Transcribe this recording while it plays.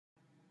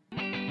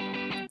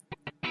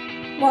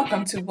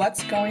Welcome to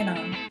What's Going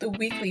On, the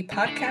weekly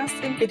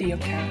podcast and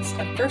videocast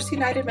of First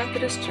United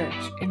Methodist Church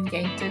in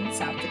Yankton,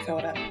 South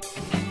Dakota.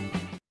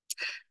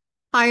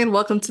 Hi, and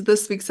welcome to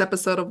this week's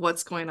episode of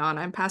What's Going On.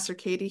 I'm Pastor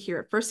Katie here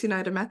at First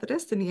United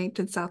Methodist in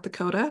Yankton, South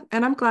Dakota,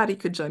 and I'm glad you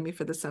could join me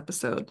for this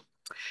episode.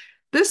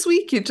 This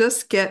week, you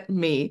just get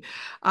me.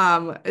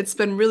 It's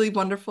been really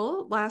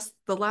wonderful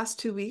the last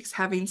 2 weeks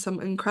having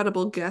some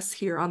incredible guests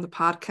here on the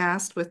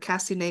podcast with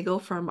Cassie Nagel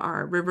from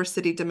our River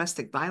City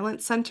Domestic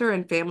Violence Center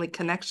and Family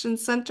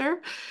Connections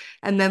Center.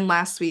 And then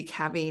last week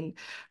having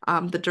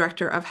the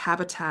director of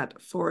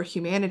Habitat for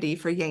Humanity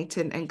for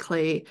Yankton and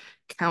Clay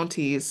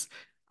counties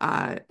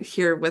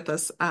here with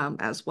us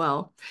as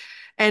well.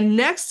 And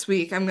next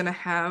week, I'm going to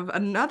have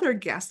another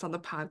guest on the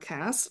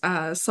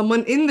podcast,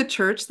 someone in the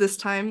church, this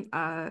time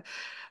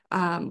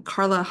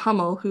Carla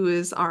Hummel, who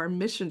is our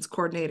missions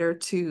coordinator,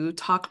 to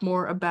talk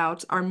more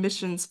about our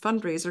missions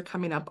fundraiser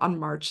coming up on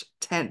March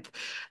 10th.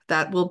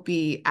 That will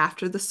be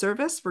after the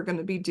service. We're going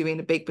to be doing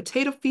a baked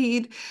potato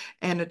feed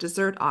and a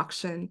dessert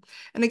auction.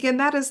 And again,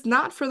 that is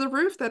not for the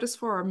roof. That is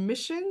for our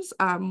missions.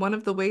 One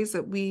of the ways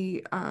that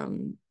we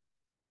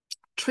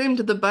trimmed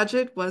the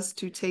budget was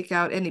to take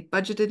out any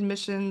budgeted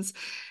missions,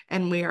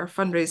 and we are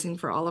fundraising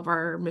for all of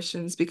our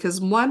missions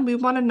because one, we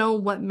want to know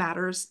what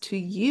matters to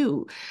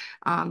you.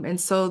 And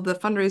so the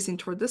fundraising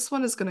toward this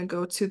one is going to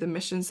go to the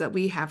missions that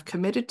we have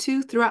committed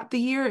to throughout the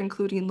year,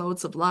 including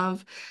Loads of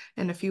Love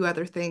and a few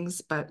other things.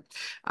 But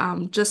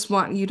just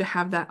want you to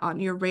have that on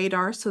your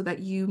radar so that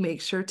you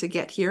make sure to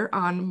get here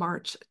on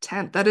March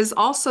 10th. That is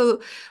also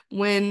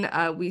when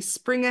we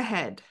spring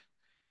ahead,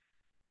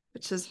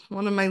 which is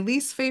one of my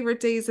least favorite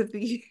days of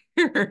the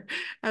year,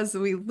 as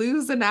we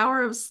lose an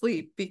hour of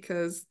sleep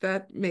because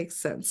that makes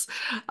sense.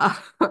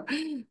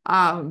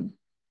 Um, and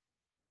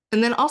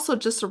then also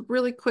just a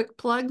really quick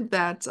plug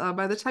that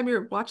by the time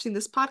you're watching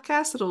this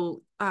podcast,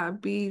 it'll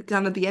be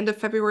kind of the end of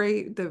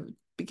February, the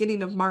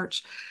beginning of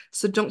March.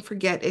 So don't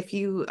forget, if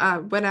you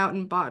went out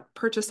and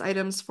purchased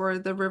items for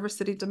the River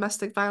City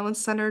Domestic Violence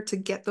Center, to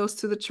get those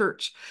to the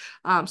church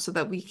so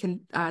that we can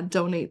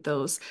donate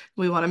those.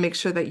 We want to make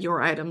sure that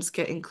your items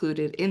get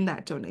included in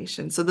that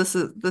donation. So this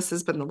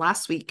has been the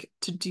last week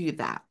to do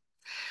that.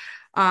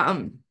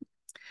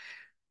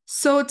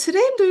 So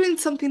today I'm doing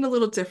something a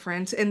little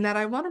different in that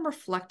I want to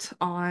reflect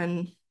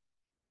on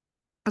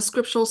a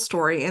scriptural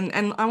story,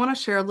 and I want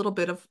to share a little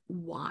bit of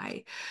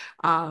why.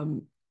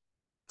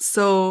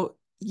 So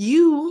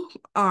you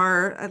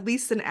are at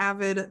least an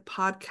avid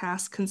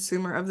podcast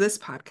consumer of this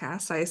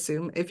podcast, I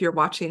assume, if you're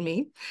watching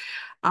me.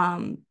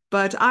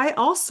 But I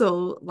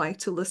also like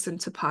to listen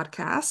to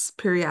podcasts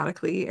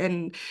periodically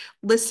and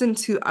listen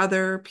to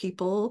other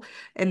people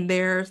and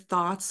their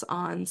thoughts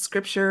on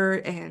scripture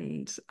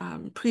and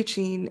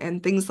preaching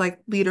and things like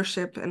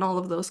leadership and all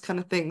of those kind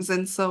of things.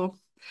 And so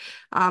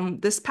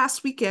this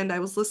past weekend, I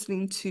was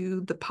listening to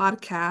the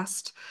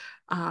podcast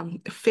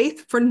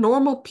Faith for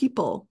Normal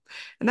People.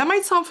 And that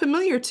might sound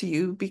familiar to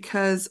you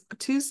because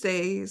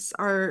Tuesdays,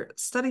 our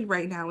study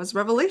right now is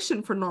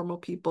Revelation for Normal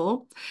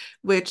People,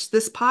 which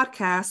this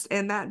podcast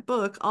and that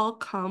book all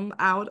come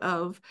out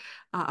of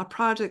a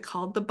project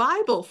called The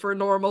Bible for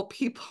Normal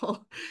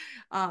People,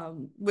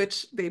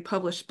 which they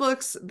publish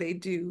books, they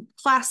do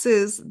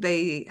classes,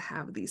 they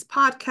have these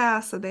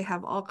podcasts, and they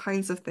have all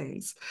kinds of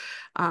things.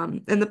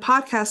 And the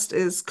podcast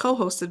is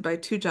co-hosted by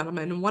two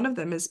gentlemen, and one of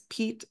them is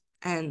Pete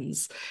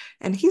Enns.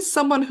 And he's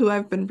someone who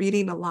I've been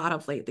reading a lot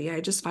of lately.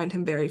 I just find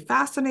him very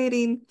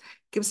fascinating,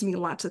 gives me a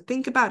lot to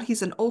think about.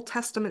 He's an Old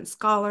Testament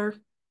scholar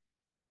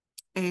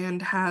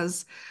and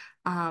has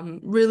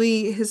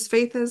really, his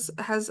faith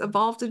has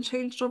evolved and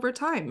changed over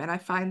time. And I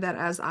find that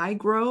as I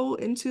grow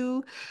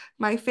into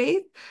my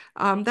faith,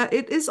 that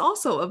it is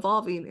also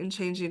evolving and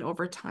changing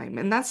over time.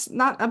 And that's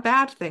not a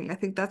bad thing. I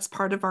think that's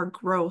part of our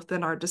growth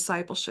and our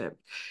discipleship,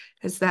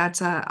 is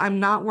that I'm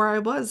not where I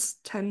was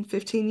 10,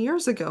 15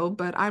 years ago,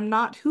 but I'm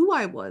not who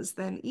I was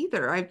then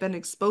either. I've been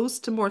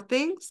exposed to more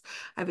things.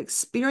 I've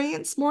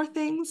experienced more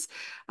things,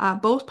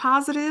 both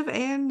positive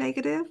and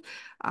negative.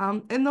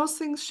 And those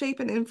things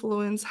shape and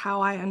influence how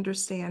I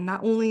understand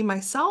not only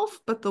myself,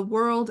 but the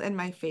world and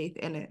my faith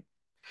in it.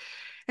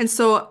 And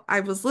so I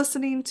was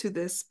listening to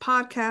this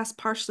podcast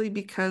partially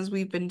because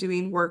we've been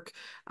doing work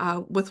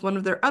with one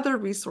of their other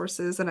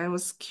resources, and I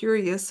was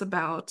curious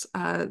about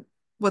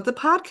what the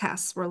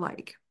podcasts were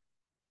like.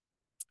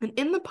 And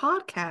in the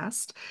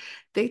podcast,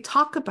 they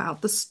talk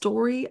about the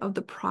story of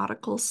the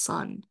prodigal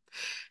son.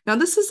 Now,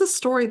 this is a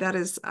story that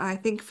is, I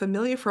think,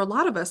 familiar for a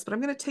lot of us, but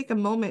I'm going to take a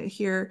moment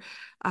here,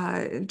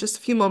 in just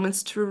a few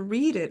moments, to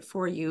read it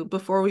for you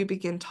before we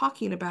begin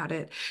talking about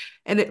it.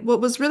 And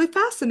what was really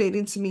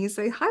fascinating to me is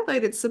they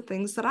highlighted some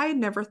things that I had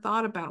never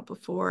thought about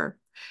before.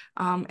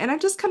 And I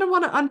just kind of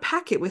want to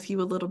unpack it with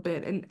you a little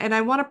bit. And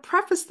I want to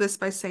preface this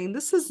by saying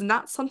this is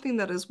not something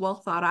that is well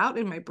thought out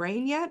in my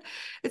brain yet.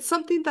 It's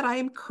something that I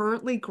am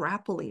currently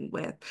grappling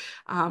with.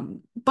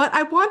 But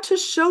I want to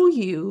show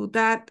you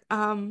that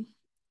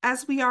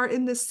as we are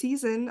in this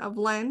season of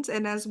Lent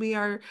and as we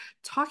are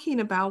talking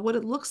about what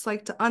it looks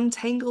like to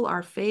untangle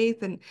our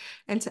faith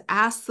and to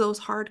ask those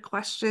hard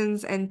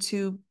questions and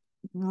to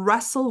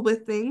wrestle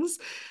with things,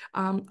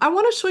 I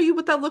want to show you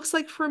what that looks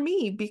like for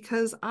me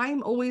because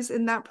I'm always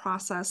in that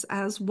process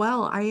as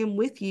well. I am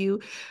with you.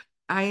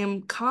 I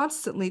am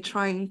constantly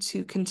trying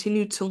to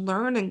continue to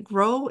learn and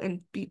grow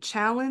and be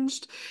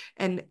challenged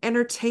and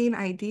entertain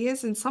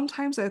ideas. And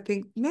sometimes I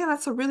think, man,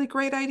 that's a really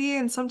great idea.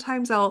 And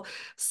sometimes I'll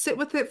sit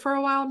with it for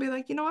a while and be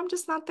like, I'm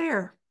just not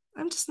there.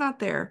 I'm just not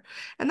there.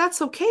 And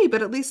that's okay.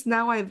 But at least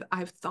now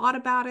I've thought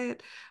about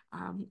it.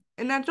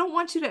 And I don't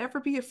want you to ever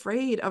be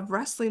afraid of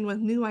wrestling with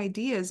new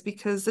ideas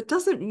because it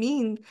doesn't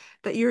mean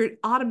that you're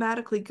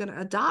automatically going to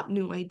adopt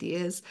new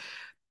ideas.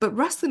 But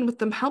wrestling with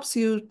them helps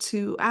you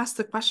to ask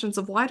the questions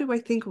of why do I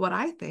think what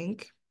I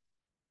think?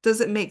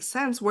 Does it make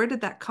sense? Where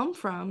did that come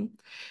from?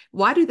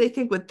 Why do they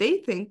think what they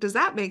think? Does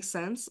that make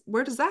sense?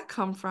 Where does that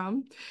come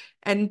from?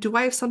 And do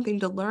I have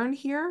something to learn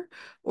here?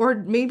 Or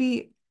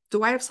maybe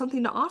do I have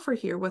something to offer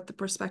here with the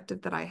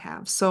perspective that I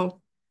have?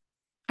 So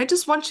I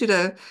just want you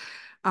to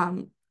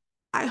um,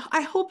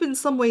 I hope in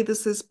some way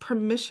this is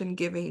permission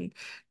giving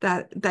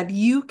that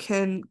you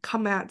can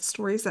come at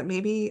stories that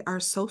maybe are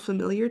so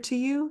familiar to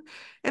you.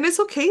 And it's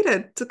okay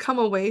to come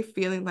away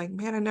feeling like,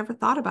 man, I never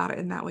thought about it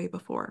in that way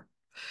before.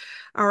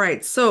 All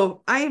right,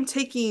 so I'm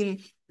going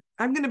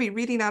to be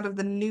reading out of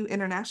the New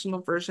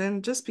International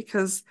Version just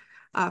because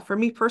for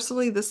me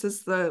personally, this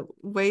is the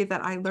way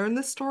that I learned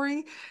this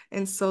story.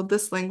 And so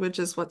this language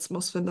is what's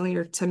most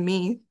familiar to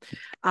me.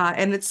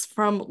 And it's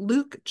from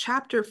Luke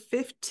chapter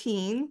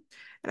 15.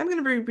 And I'm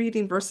going to be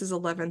reading verses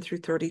 11 through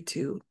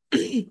 32,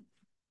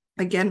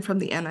 again from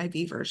the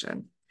NIV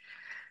version.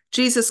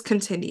 Jesus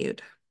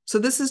continued. So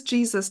this is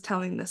Jesus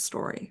telling this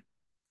story.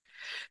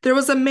 There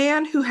was a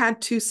man who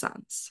had two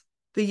sons.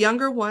 The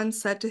younger one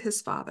said to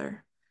his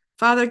father,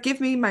 "Father, give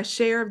me my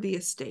share of the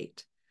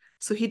estate."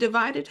 So he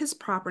divided his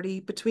property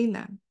between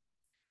them.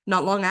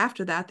 Not long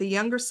after that, the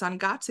younger son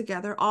got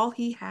together all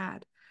he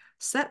had,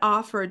 set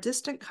off for a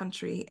distant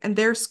country, and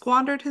there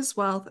squandered his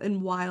wealth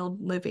in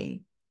wild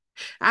living.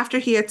 After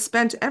he had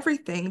spent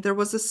everything, there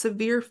was a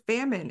severe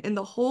famine in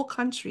the whole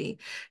country,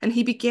 and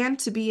he began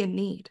to be in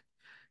need.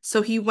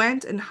 So he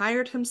went and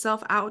hired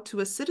himself out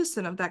to a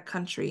citizen of that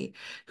country,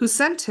 who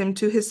sent him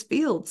to his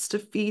fields to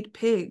feed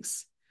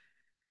pigs.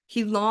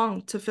 He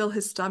longed to fill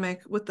his stomach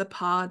with the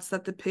pods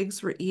that the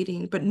pigs were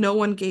eating, but no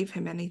one gave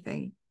him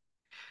anything.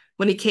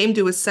 When he came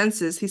to his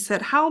senses, he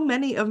said, "How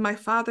many of my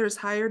father's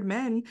hired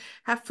men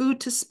have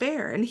food to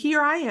spare, and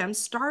here I am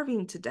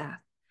starving to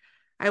death?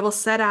 I will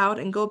set out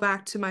and go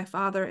back to my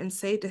father and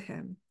say to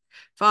him,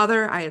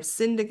 'Father, I have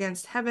sinned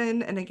against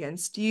heaven and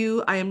against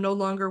you. I am no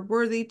longer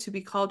worthy to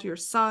be called your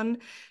son.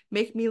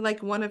 Make me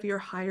like one of your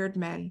hired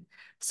men.'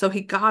 So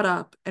he got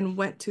up and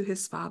went to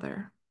his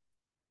father.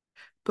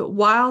 But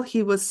while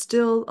he was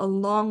still a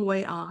long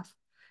way off,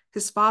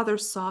 his father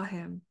saw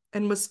him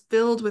and was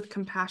filled with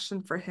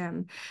compassion for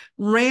him,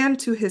 ran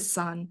to his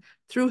son,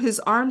 threw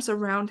his arms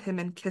around him,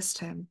 and kissed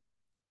him.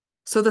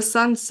 So the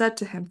son said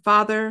to him,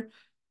 'Father,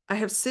 I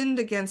have sinned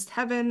against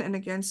heaven and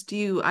against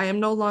you. I am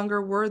no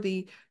longer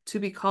worthy to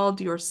be called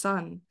your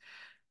son.'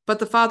 But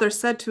the father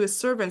said to his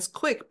servants,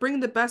 'Quick, bring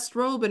the best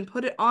robe and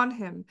put it on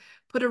him.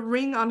 Put a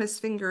ring on his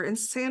finger and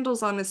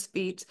sandals on his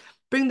feet.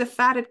 Bring the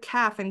fatted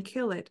calf and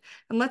kill it.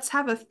 And let's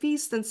have a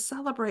feast and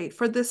celebrate.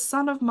 For this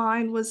son of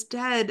mine was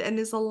dead and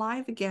is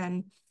alive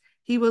again.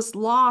 He was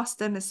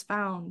lost and is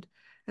found.'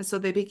 And so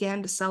they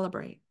began to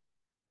celebrate.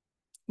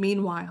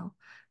 Meanwhile,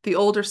 the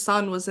older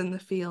son was in the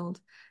field,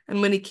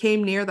 and when he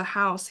came near the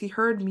house, he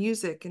heard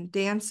music and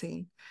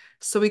dancing.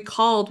 So he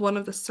called one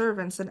of the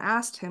servants and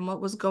asked him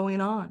what was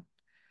going on.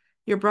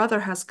 'Your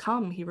brother has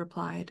come,' he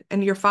replied,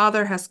 'and your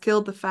father has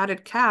killed the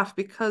fatted calf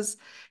because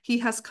he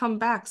has come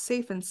back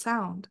safe and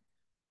sound.'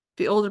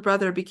 The older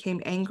brother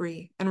became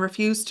angry and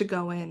refused to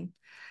go in.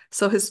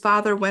 So his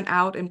father went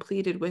out and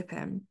pleaded with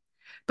him.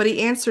 But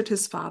he answered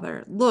his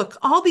father, 'Look,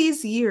 all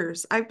these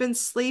years I've been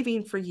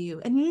slaving for you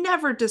and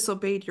never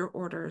disobeyed your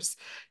orders.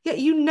 Yet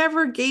you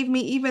never gave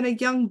me even a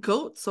young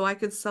goat so I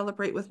could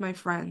celebrate with my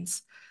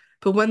friends.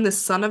 But when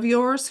this son of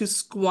yours, who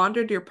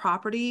squandered your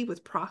property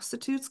with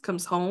prostitutes,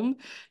 comes home,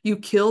 you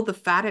kill the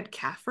fatted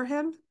calf for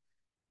him?'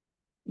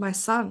 'My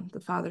son,' the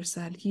father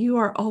said, 'you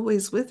are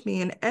always with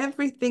me, and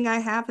everything I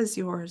have is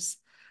yours.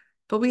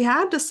 But we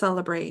had to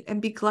celebrate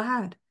and be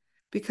glad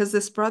because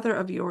this brother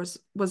of yours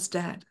was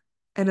dead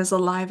and is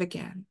alive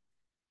again.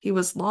 He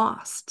was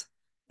lost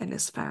and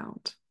is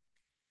found.'"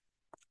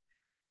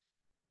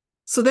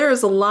 So there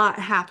is a lot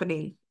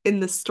happening in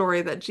this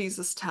story that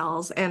Jesus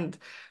tells, and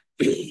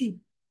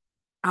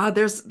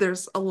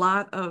there's a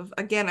lot of,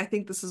 again, I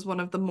think this is one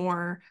of the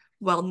more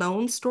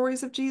well-known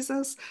stories of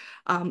Jesus.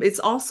 It's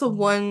also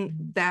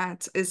one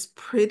that is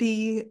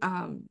pretty,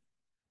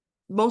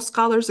 most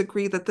scholars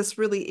agree that this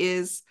really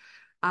is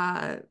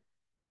uh,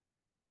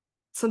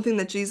 something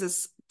that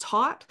Jesus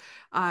taught.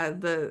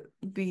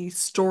 The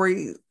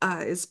story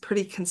is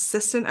pretty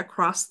consistent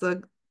across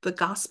the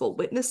gospel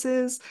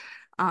witnesses.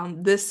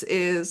 This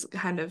is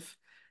kind of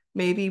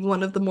maybe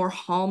one of the more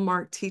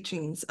hallmark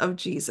teachings of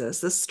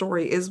Jesus. This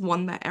story is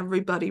one that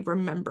everybody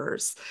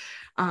remembers.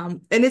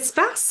 And it's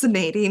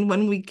fascinating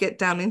when we get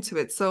down into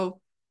it. So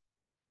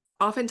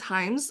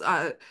oftentimes,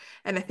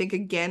 and I think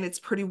again, it's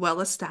pretty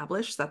well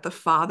established that the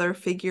father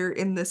figure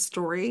in this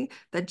story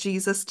that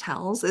Jesus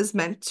tells is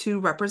meant to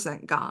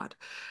represent God.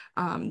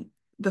 Um,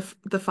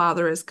 the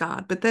father is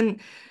God, but then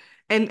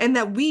and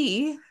that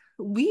we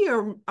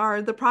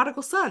are the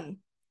prodigal son,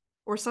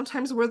 or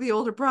sometimes we're the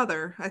older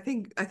brother. I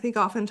think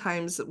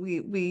oftentimes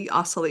we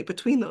oscillate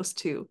between those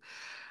two.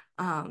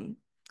 Um,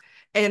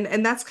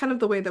 and that's kind of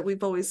the way that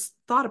we've always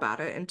thought about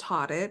it and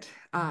taught it.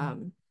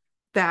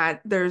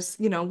 That there's,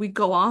 we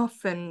go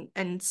off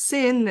and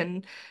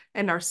sin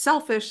and are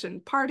selfish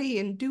and party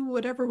and do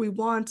whatever we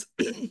want,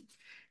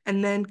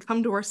 and then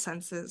come to our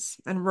senses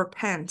and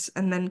repent,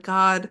 and then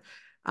God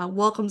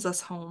welcomes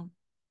us home.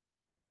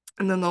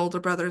 And then the older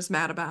brother is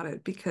mad about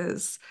it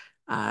because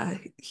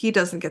he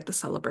doesn't get the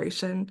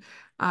celebration,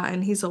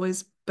 and he's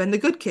always been the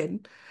good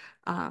kid.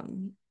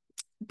 Um,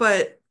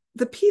 but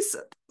the piece,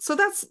 so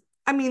that's,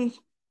 I mean,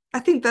 I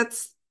think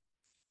that's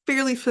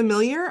fairly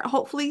familiar,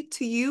 hopefully,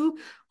 to you.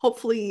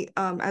 Hopefully,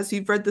 as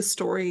you've read the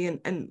story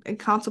and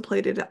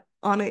contemplated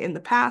on it in the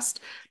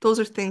past, those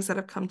are things that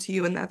have come to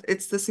you, and that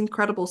it's this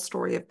incredible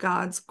story of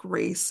God's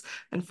grace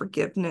and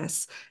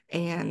forgiveness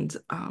and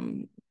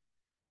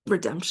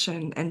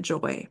redemption and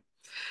joy.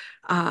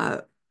 Uh,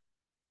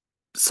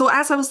 so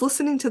as I was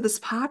listening to this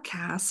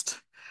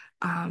podcast,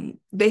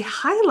 they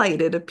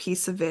highlighted a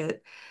piece of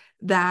it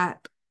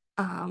that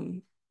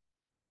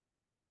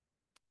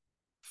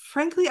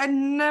frankly, I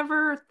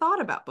never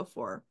thought about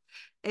before.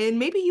 And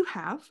maybe you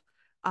have,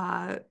 but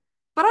I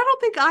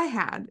don't think I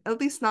had, at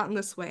least not in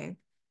this way.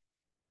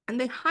 And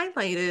they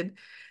highlighted,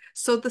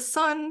 so the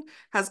son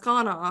has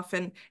gone off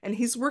and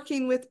he's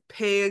working with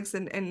pigs,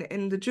 and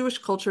in the Jewish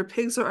culture,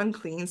 pigs are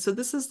unclean. So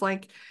this is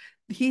like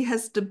he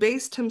has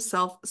debased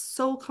himself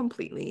so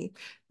completely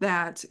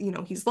that,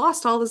 he's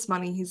lost all his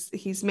money,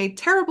 he's made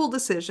terrible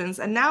decisions,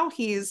 and now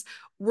he's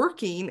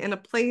working in a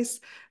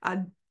place,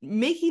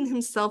 making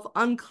himself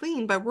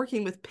unclean by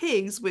working with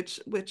pigs, which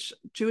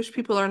Jewish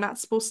people are not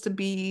supposed to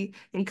be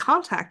in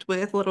contact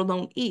with, let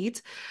alone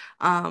eat.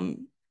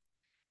 And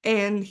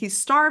he's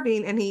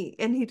starving, and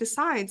he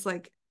decides,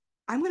 like,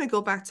 I'm going to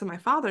go back to my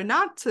father,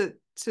 not to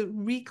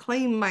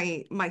reclaim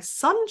my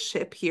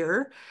sonship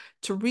here,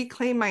 to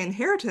reclaim my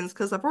inheritance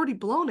because I've already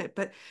blown it,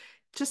 but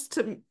just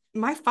to,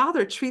 my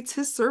father treats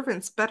his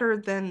servants better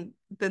than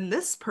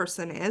this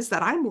person is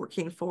that I'm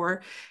working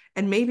for,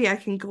 and maybe I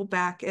can go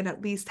back and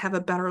at least have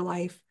a better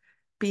life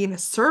being a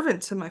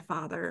servant to my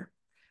father.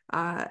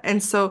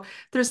 And so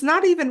there's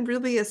not even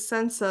really a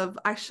sense of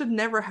I should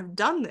never have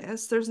done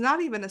this. There's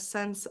not even a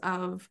sense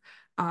of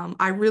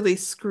I really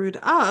screwed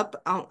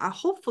up.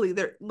 Hopefully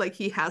there, like,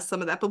 he has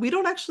some of that, but we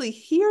don't actually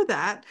hear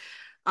that.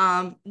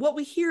 What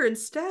we hear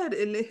instead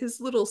in his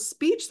little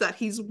speech that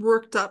he's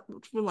worked up,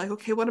 we're like,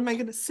 okay, what am I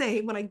going to say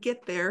when I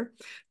get there?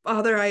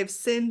 Father, I have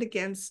sinned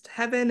against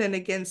heaven and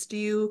against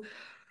you.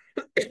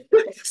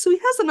 So he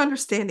has an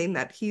understanding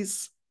that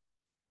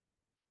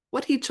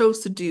what he chose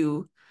to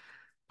do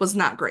was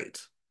not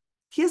great.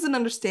 He has an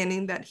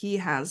understanding that he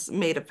has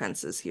made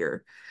offenses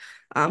here.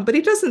 But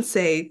he doesn't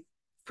say,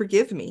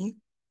 forgive me.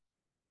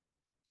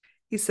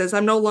 He says,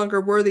 I'm no longer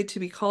worthy to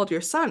be called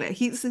your son.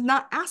 He's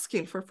not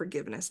asking for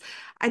forgiveness.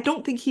 I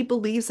don't think he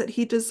believes that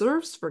he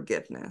deserves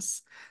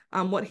forgiveness.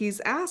 What he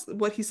says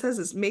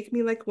is, make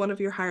me like one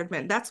of your hired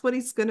men. That's what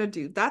he's going to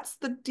do. That's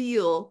the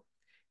deal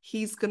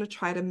he's going to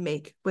try to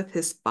make with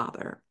his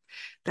father.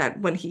 That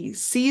when he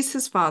sees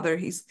his father,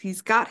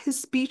 he's got his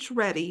speech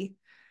ready.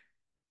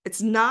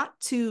 It's not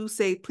to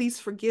say, please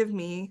forgive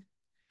me,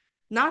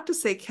 not to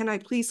say, can I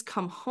please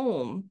come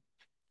home,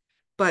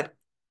 but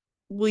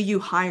will you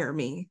hire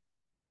me?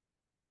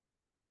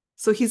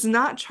 So he's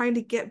not trying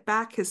to get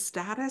back his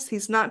status. He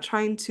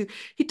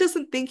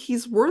doesn't think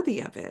he's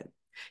worthy of it.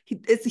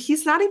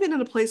 He's not even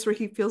in a place where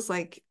he feels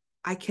like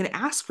I can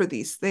ask for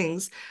these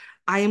things.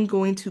 I am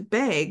going to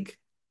beg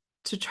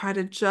to try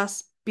to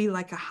just be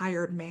like a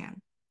hired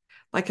man,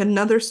 like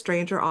another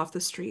stranger off the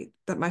street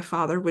that my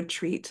father would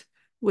treat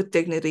with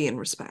dignity and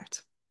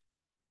respect.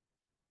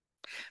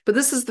 But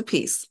this is the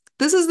piece.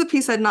 This is the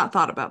piece I'd not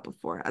thought about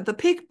before. The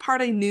pig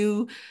part I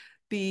knew.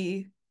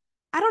 The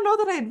I don't know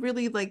that I'd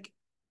really like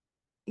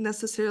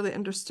necessarily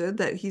understood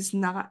that he's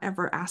not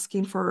ever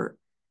asking for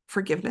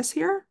forgiveness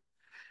here.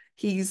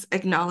 He's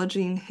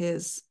acknowledging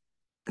his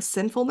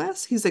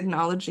sinfulness. He's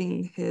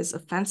acknowledging his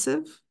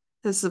offenses.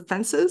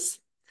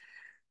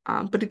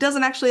 But he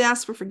doesn't actually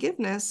ask for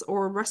forgiveness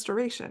or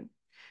restoration.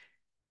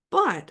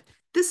 But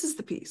this is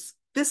the piece.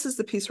 This is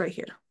the piece right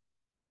here.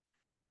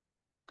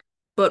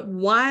 But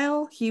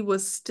while he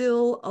was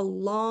still a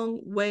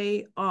long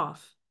way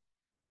off,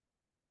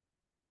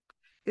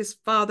 his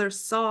father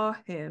saw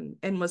him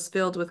and was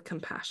filled with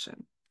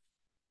compassion.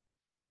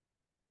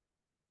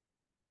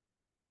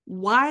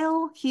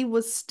 While he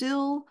was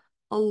still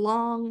a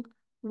long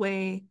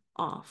way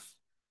off,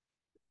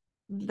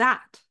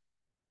 that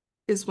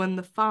is when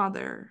the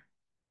father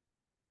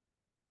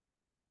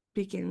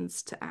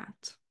begins to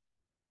act.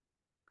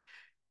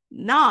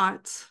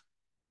 Not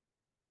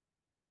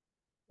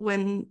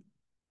when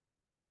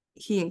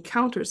he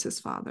encounters his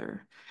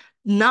father,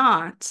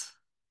 not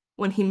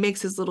when he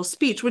makes his little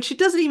speech, which he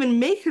doesn't even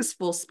make his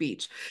full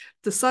speech.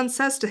 The son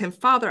says to him,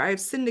 Father, I have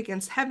sinned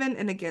against heaven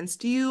and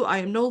against you. I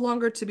am no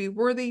longer to be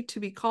worthy to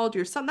be called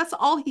your son. That's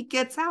all he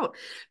gets out.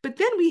 But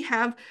then we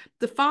have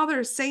the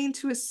father saying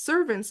to his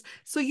servants,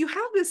 so you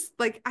have this,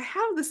 like, I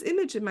have this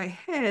image in my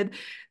head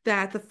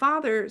that the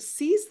father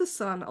sees the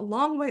son a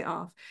long way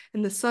off,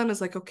 and the son is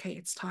like, okay,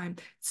 it's time.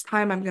 It's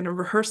time. I'm going to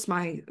rehearse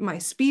my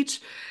speech.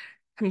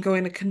 I'm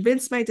going to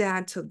convince my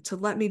dad to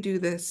let me do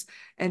this.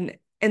 And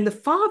the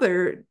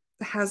father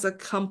has a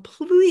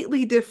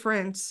completely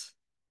different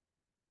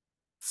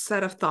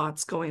set of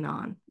thoughts going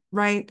on,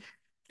 right?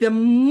 The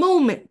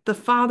moment the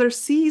father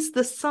sees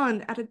the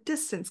son at a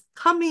distance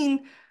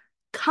coming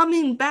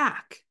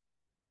back,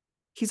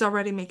 he's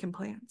already making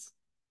plans.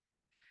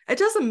 It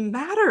doesn't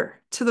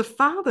matter to the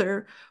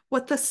father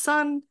what the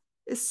son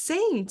is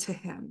saying to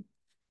him.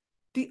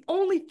 The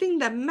only thing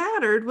that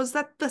mattered was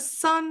that the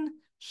son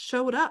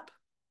showed up.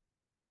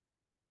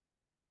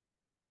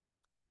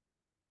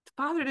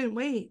 The father didn't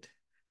wait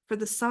for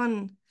the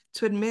son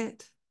to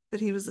admit that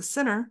he was a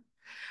sinner.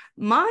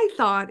 My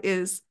thought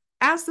is,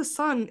 as the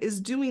son is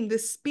doing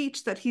this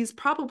speech that he's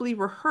probably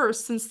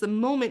rehearsed since the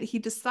moment he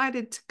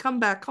decided to come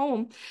back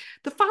home,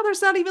 the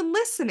father's not even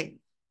listening.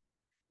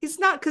 He's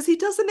not, because he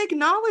doesn't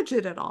acknowledge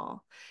it at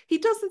all. He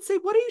doesn't say,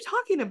 what are you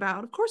talking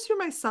about? Of course you're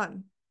my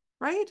son,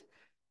 right?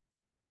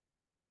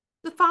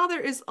 The father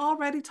is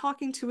already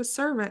talking to a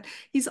servant.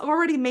 He's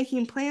already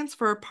making plans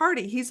for a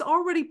party. He's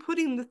already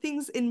putting the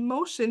things in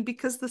motion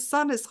because the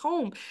son is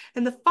home.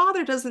 And the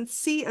father doesn't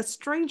see a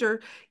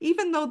stranger,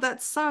 even though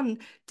that son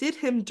did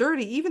him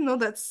dirty, even though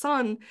that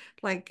son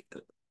like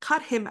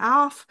cut him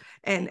off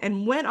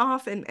and went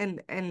off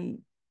and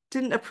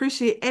didn't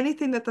appreciate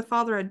anything that the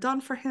father had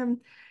done for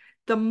him.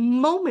 The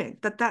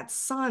moment that that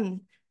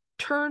son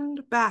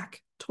turned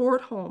back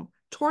toward home,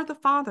 toward the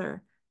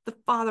father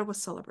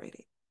was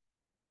celebrating.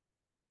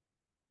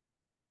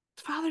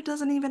 The father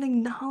doesn't even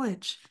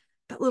acknowledge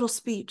that little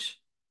speech.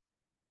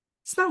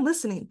 He's not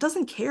listening,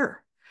 doesn't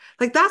care.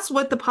 Like, that's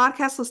what the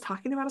podcast was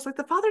talking about. It's like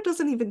the father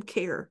doesn't even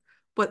care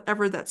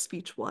whatever that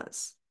speech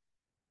was.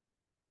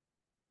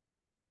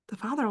 The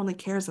father only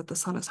cares that the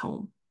son is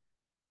home.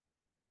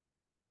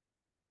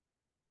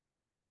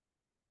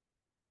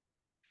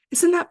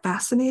 Isn't that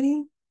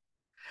fascinating?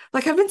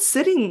 Like, I've been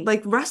sitting,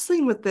 like,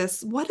 wrestling with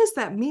this. What does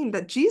that mean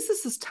that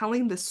Jesus is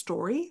telling this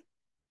story?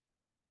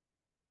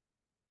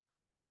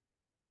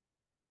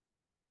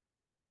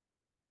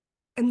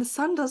 And the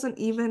son doesn't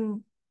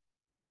even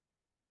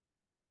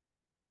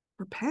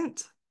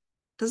repent,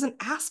 doesn't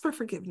ask for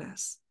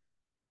forgiveness.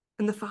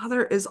 And the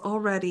father is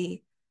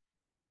already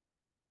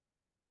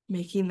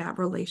making that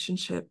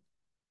relationship,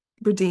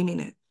 redeeming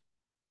it.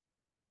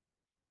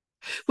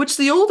 Which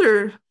the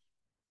older,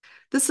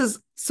 this is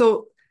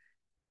so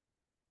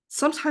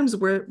sometimes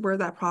we're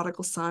that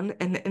prodigal son,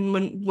 and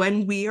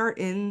when we are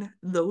in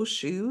those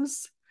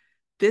shoes,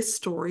 this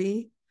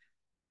story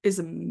is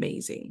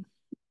amazing,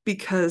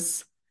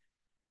 because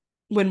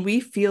when we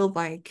feel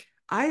like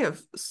I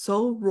have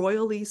so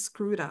royally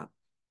screwed up,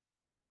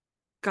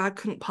 God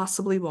couldn't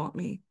possibly want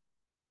me.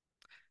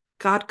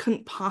 God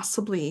couldn't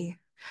possibly.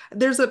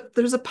 There's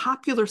a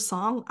popular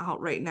song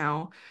out right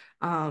now,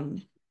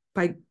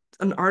 by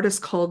an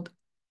artist called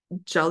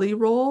Jelly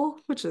Roll,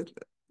 which is,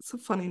 it's a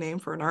funny name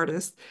for an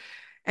artist.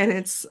 And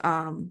it's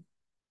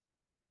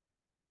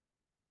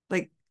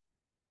like,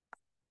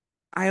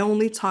 I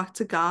only talk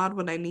to God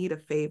when I need a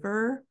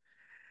favor.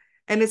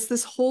 And it's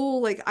this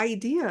whole like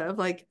idea of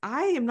like,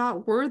 I am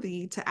not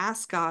worthy to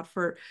ask God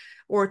for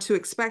or to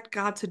expect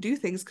God to do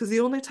things, because the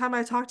only time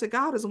I talk to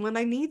God is when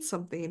I need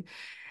something.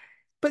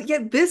 But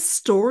yet this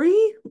story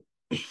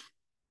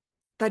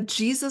that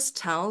Jesus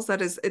tells,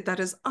 that is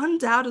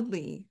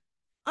undoubtedly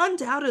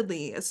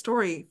a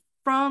story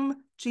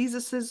from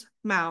Jesus's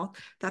mouth,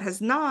 that has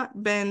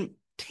not been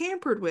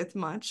tampered with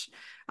much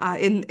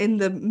in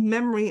the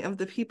memory of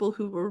the people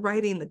who were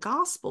writing the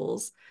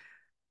Gospels.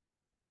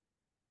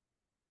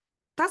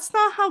 That's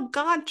not how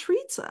God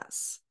treats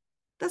us.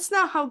 That's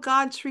not how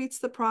God treats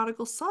the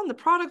prodigal son. The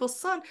prodigal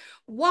son,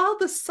 while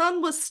the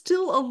son was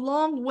still a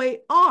long way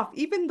off,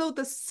 even though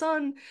the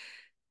son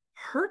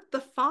hurt the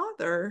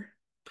father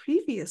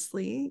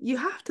previously, you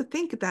have to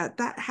think that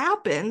that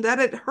happened, that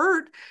it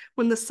hurt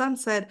when the son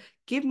said,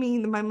 give me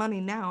my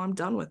money now. I'm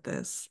done with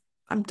this.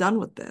 I'm done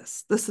with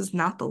this. This is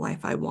not the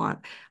life I want.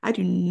 I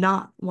do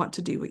not want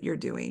to do what you're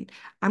doing.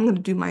 I'm going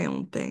to do my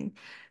own thing.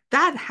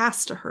 That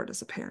has to hurt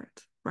as a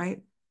parent,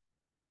 right?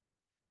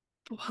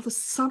 While the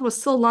son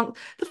was so long,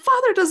 the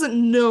father doesn't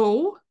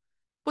know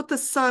what the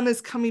son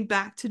is coming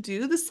back to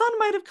do. The son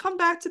might have come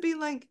back to be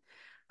like,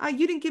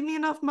 you didn't give me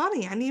enough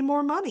money. I need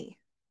more money,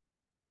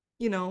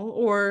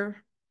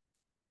 or,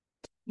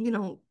 you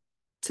know,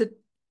 to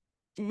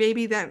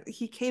maybe that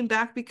he came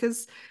back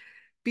because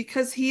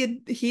because he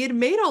had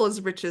made all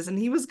his riches and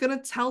he was going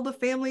to tell the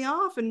family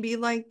off and be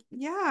like,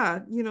 yeah,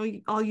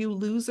 all you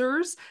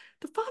losers.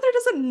 The father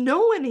doesn't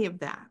know any of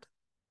that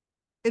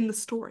in the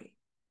story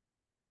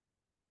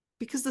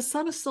because the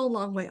son is still a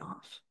long way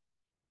off.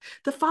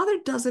 The father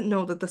doesn't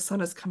know that the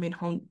son is coming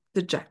home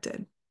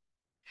dejected.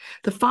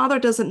 The father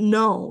doesn't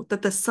know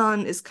that the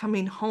son is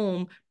coming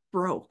home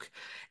broke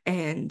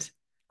and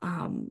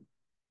um,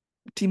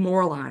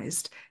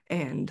 demoralized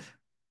and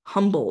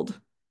humbled.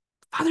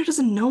 Father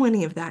doesn't know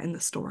any of that in the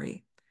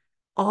story.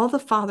 All the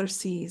father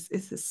sees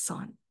is his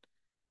son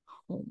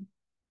home,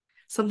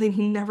 something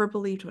he never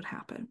believed would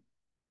happen,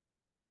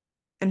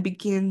 and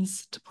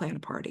begins to plan a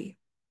party.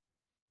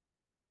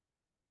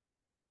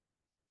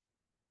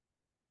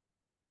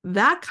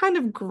 That kind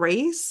of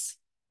grace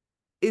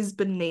is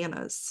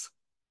bananas.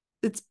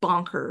 It's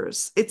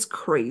bonkers. It's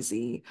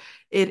crazy.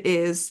 It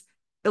is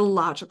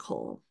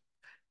illogical.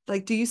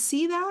 Like, do you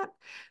see that?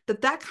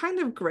 That kind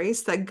of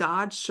grace that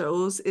God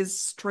shows is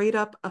straight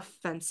up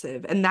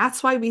offensive. And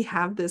that's why we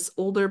have this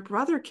older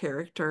brother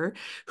character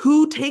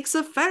who takes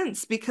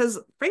offense because,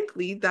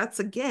 frankly, that's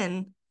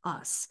again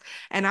us.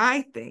 And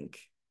I think,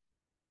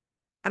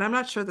 and I'm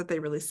not sure that they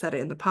really said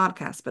it in the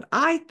podcast, but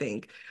I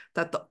think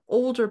that the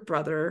older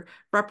brother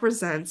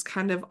represents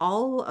kind of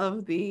all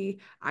of the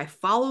I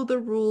follow the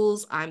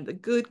rules, I'm the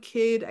good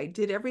kid, I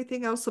did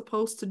everything I was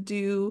supposed to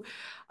do.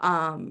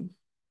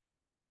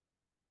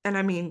 And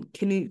I mean,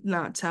 can you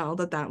not tell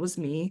that that was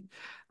me?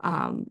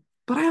 But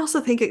I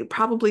also think it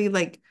probably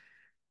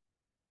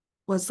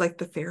was like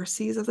the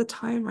Pharisees of the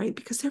time, right?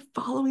 Because they're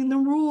following the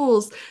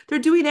rules. They're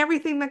doing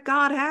everything that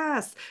God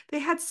has. They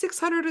had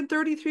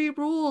 633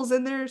 rules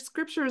in their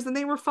scriptures and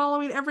they were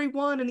following every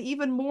one and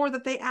even more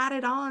that they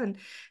added on.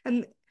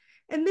 And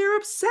and they're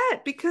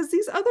upset because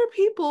these other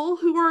people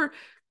who are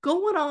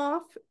going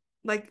off,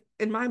 like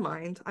in my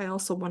mind, I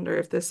also wonder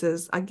if this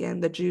is again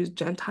the Jews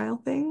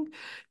Gentile thing,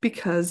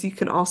 because you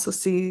can also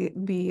see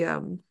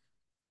the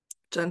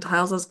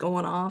Gentiles is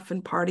going off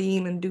and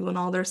partying and doing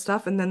all their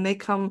stuff. And then they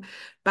come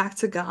back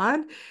to God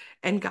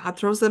and God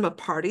throws them a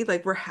party.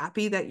 Like, we're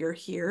happy that you're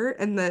here.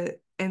 And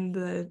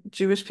the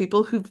Jewish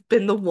people who've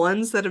been the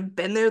ones that have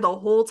been there the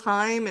whole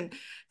time and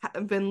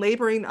have been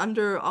laboring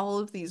under all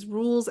of these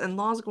rules and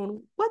laws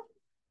going, what?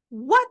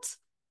 What?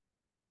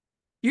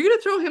 You're going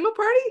to throw him a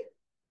party?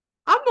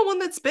 I'm the one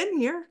that's been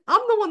here.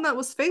 I'm the one that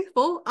was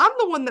faithful. I'm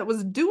the one that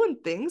was doing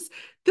things.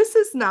 This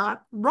is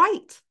not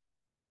right.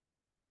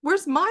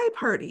 Where's my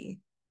party?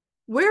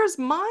 Where's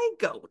my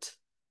goat?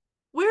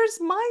 Where's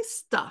my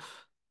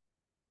stuff?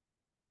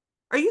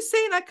 Are you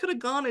saying I could have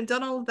gone and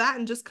done all of that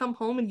and just come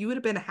home and you would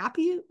have been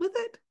happy with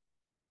it?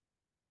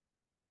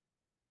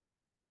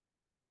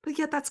 But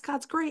yet that's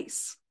God's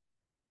grace.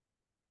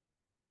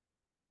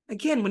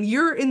 Again, when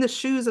you're in the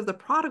shoes of the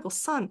prodigal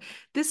son,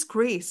 this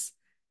grace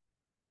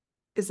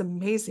is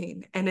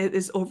amazing and it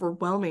is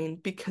overwhelming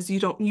because you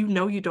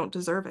don't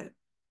deserve it,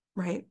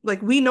 right?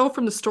 Like, we know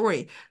from the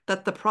story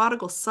that the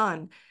prodigal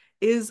son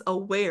is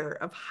aware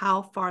of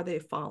how far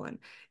they've fallen,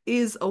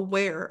 is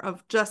aware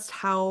of just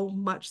how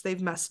much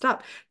they've messed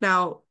up.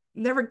 Now,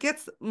 never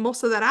gets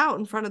most of that out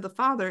in front of the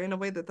father in a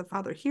way that the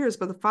father hears,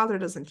 but the father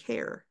doesn't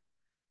care.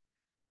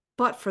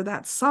 But for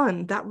that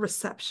son, that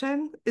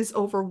reception is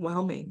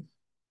overwhelming,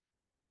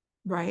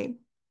 right?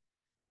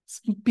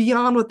 It's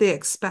beyond what they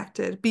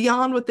expected,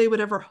 beyond what they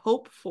would ever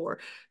hope for,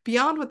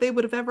 beyond what they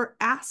would have ever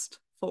asked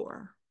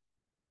for.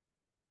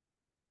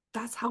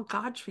 That's how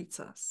God treats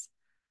us.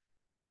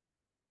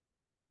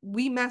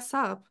 We mess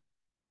up,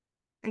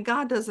 and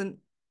God doesn't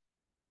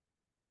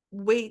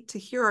wait to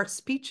hear our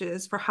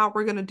speeches for how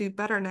we're going to do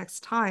better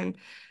next time.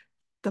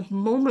 The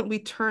moment we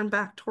turn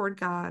back toward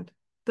God,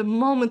 the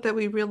moment that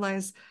we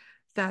realize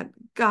that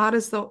God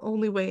is the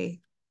only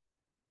way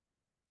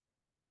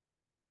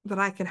that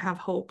I can have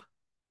hope,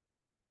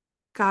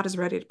 God is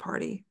ready to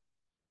party.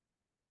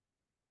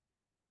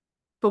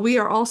 But we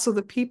are also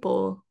the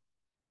people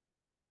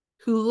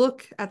who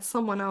look at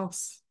someone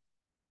else.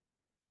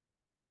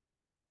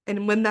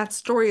 And when that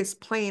story is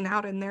playing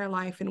out in their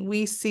life and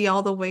we see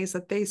all the ways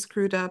that they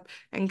screwed up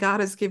and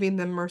God is giving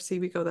them mercy,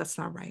 we go, that's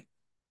not right.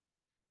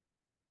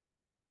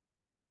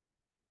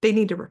 They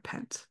need to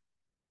repent.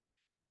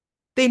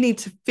 They need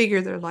to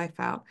figure their life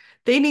out.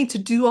 They need to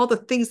do all the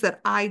things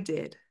that I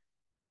did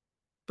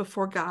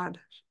before God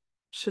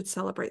should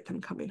celebrate them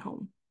coming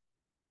home.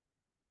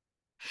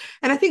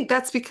 And I think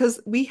that's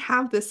because we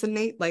have this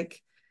innate,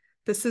 like,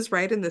 this is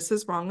right and this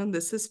is wrong and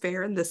this is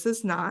fair and this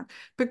is not.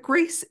 But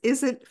grace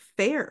isn't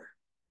fair.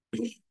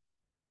 It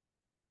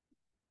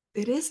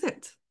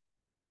isn't.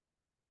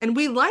 And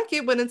we like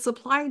it when it's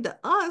applied to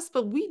us,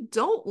 but we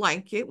don't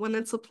like it when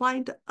it's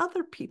applied to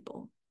other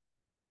people.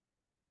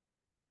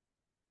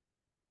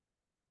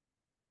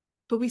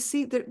 But we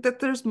see that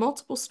there's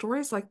multiple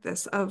stories like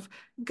this of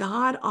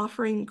God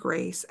offering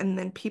grace and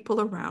then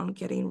people around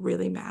getting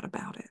really mad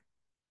about it.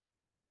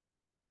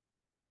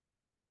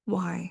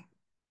 Why?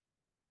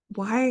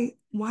 Why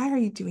are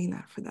you doing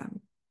that for them?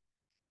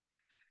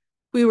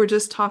 We were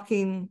just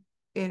talking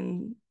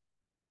in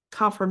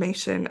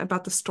confirmation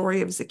about the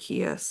story of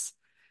Zacchaeus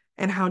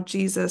and how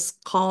Jesus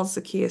calls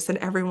Zacchaeus and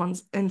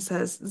everyone's and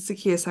says,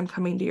 Zacchaeus, I'm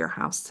coming to your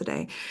house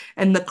today.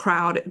 And the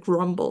crowd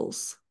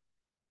grumbles.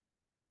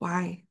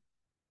 Why?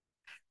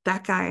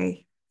 That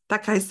guy,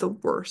 that guy's the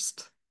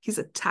worst. He's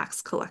a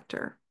tax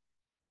collector.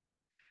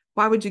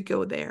 Why would you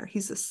go there?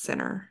 He's a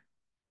sinner.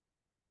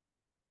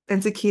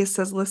 And Zacchaeus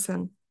says,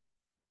 listen,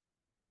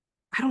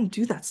 I don't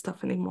do that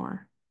stuff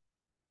anymore.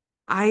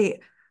 I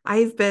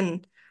I've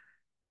been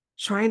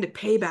trying to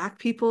pay back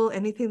people,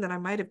 anything that I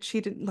might have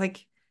cheated.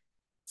 Like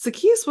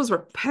Zacchaeus was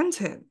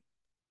repentant,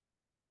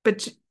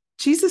 but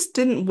Jesus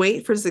didn't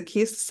wait for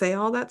Zacchaeus to say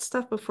all that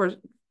stuff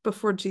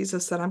before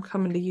Jesus said, I'm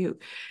coming to you.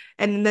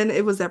 And then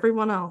it was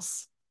everyone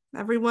else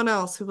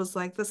who was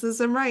like, this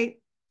isn't right.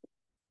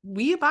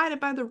 We abided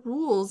by the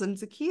rules, and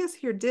Zacchaeus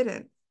here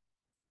didn't.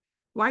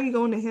 Why are you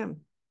going to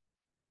him?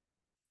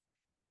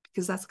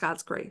 Because that's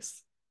God's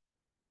grace.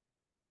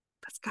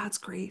 That's God's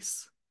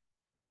grace.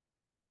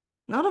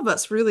 None of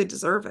us really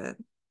deserve it.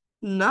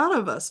 None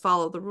of us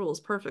follow the rules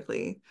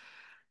perfectly.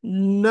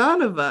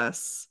 None of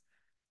us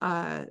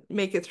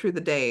make it through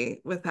the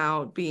day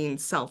without being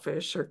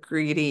selfish or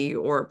greedy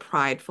or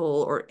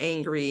prideful or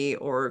angry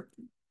or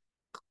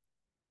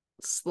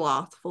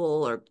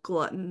slothful or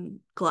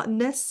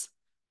gluttonous.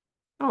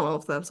 I don't know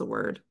if that's a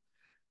word.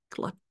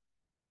 Glut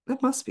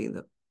that must be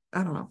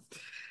I don't know.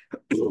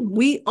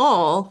 We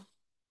all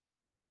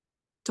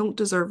don't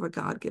deserve what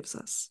God gives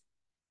us.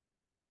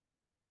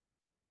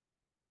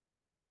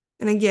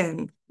 And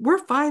again, we're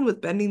fine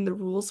with bending the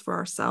rules for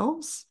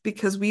ourselves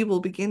because we will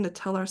begin to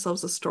tell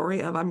ourselves a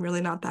story of, I'm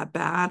really not that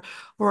bad,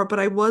 or,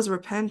 but I was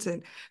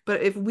repentant.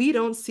 But if we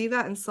don't see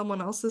that in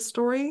someone else's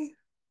story,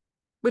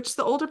 which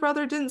the older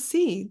brother didn't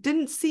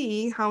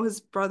see how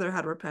his brother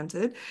had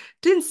repented,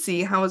 didn't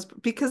see how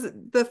because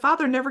the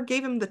father never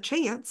gave him the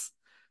chance,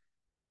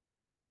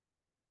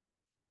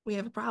 we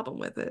have a problem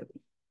with it.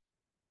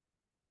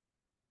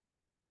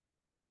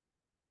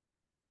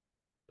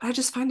 I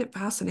just find it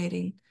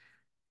fascinating.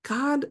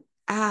 God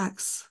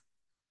acts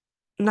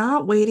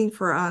not waiting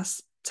for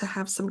us to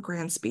have some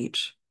grand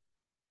speech.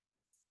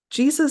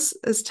 Jesus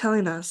is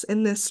telling us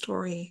in this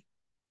story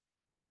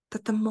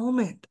that the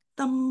moment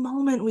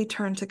we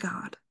turn to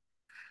God,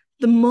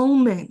 the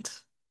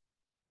moment,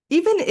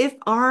 even if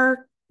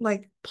our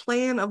like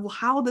plan of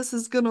how this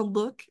is going to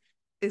look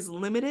is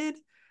limited,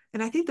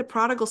 and I think the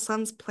prodigal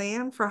son's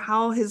plan for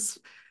how his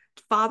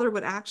father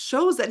would act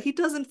shows that he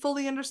doesn't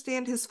fully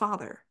understand his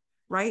father,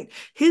 right?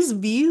 His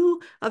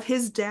view of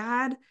his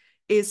dad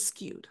is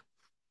skewed.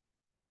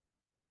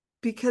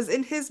 Because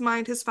in his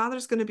mind, his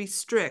father's going to be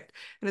strict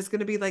and it's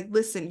going to be like,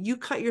 listen, you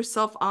cut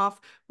yourself off.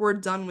 We're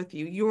done with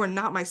you. You are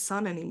not my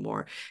son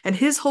anymore. And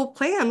his whole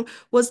plan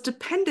was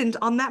dependent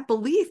on that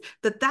belief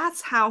that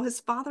that's how his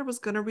father was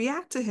going to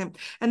react to him.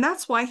 And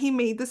that's why he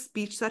made the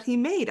speech that he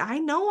made. I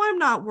know I'm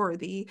not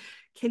worthy.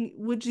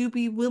 Would you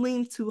be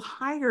willing to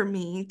hire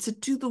me to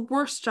do the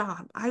worst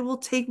job? I will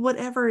take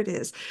whatever it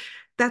is.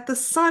 That the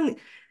son,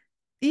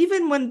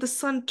 even when the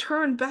son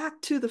turned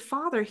back to the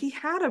father, he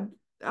had a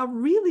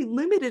really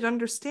limited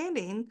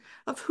understanding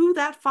of who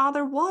that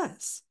father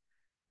was.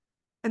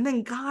 And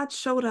then God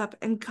showed up,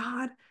 and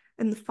God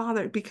and the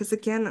father, because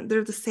again,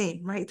 they're the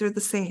same, right? They're the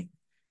same.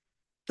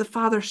 The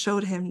father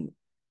showed him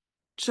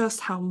just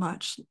how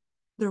much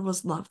there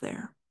was love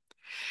there.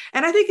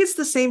 And I think it's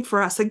the same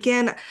for us.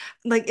 Again,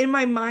 like in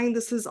my mind,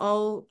 this is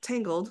all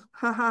tangled.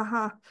 Ha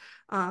ha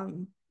ha.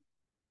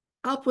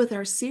 Up with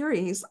our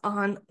series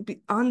on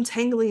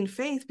untangling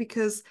faith,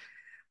 because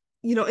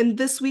and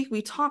this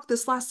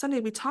last Sunday,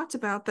 we talked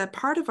about that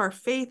part of our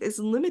faith is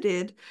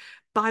limited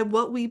by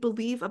what we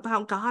believe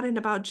about God and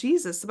about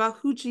Jesus, about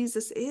who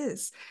Jesus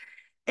is.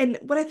 And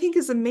what I think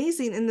is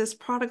amazing in this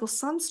prodigal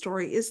son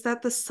story is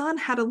that the son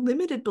had a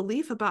limited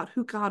belief about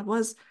who God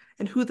was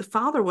and who the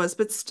father was,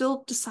 but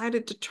still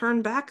decided to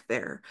turn back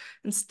there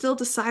and still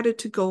decided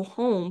to go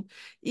home,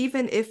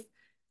 even if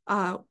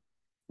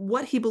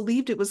what he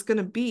believed it was going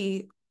to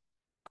be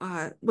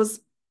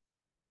was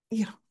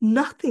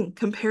nothing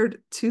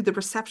compared to the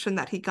reception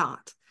that he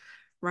got,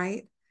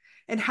 right?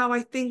 And how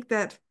I think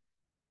that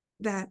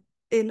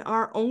in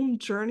our own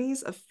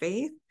journeys of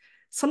faith,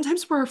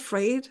 sometimes we're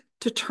afraid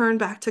to turn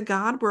back to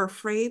God. We're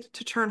afraid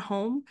to turn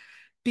home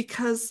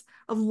because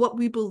of what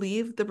we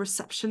believe the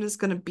reception is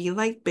going to be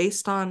like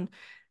based on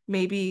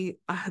maybe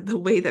the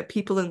way that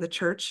people in the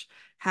church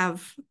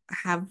have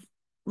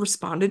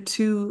responded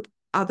to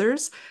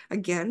others.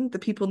 Again, the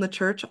people in the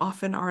church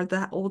often are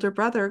that older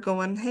brother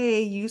going,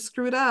 hey, you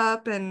screwed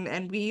up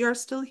and we are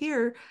still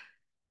here.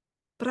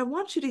 But I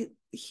want you to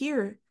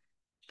hear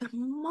the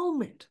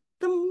moment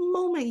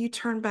you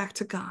turn back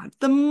to God,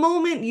 the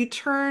moment you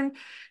turn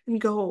and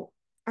go,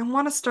 I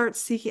want to start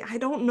seeking, I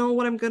don't know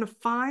what I'm going to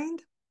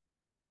find.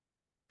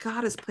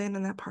 God is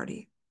planning that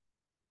party.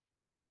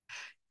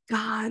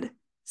 God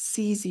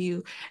sees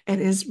you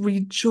and is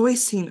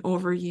rejoicing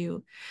over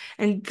you.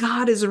 And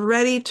God is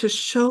ready to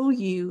show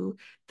you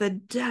the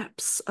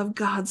depths of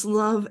God's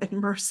love and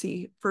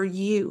mercy for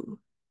you.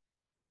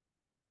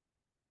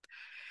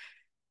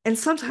 And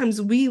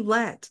sometimes we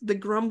let the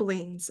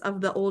grumblings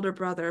of the older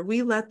brother,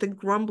 we let the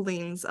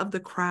grumblings of the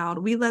crowd,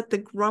 we let the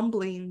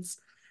grumblings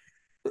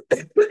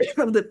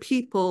of the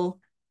people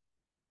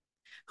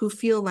who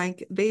feel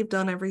like they've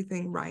done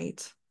everything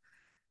right,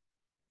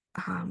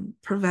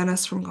 prevent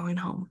us from going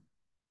home,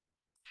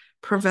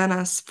 prevent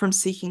us from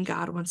seeking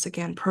God once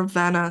again,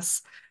 prevent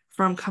us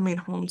from coming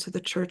home to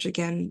the church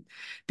again,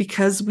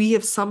 because we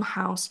have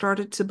somehow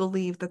started to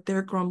believe that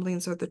their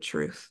grumblings are the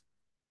truth.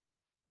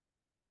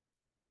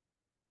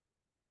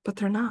 But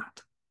they're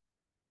not.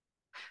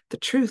 The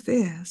truth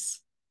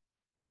is,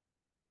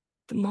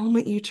 the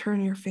moment you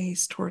turn your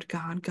face toward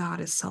God, God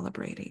is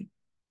celebrating.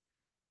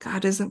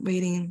 God isn't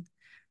waiting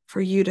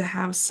for you to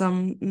have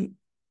some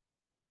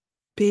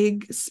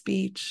big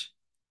speech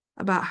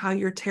about how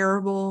you're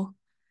terrible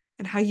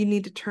and how you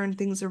need to turn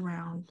things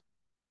around.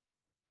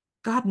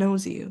 God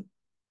knows you.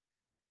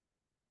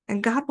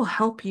 And God will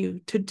help you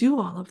to do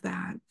all of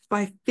that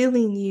by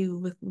filling you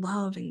with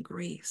love and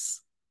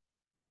grace,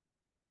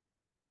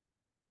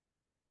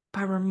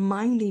 by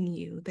reminding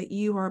you that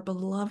you are a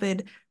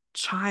beloved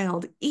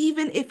child,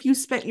 even if you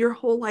spent your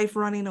whole life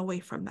running away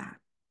from that.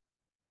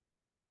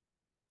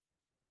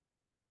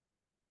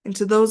 And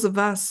to those of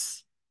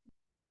us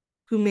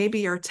who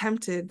maybe are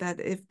tempted that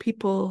if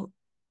people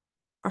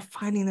are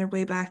finding their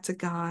way back to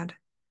God,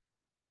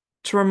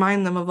 to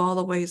remind them of all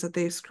the ways that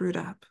they've screwed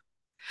up,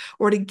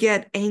 or to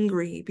get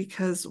angry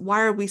because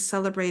why are we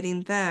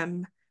celebrating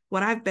them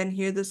when I've been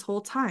here this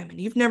whole time and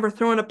you've never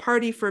thrown a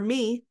party for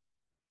me?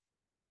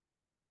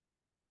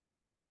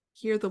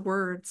 Hear the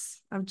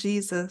words of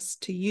Jesus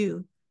to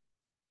you.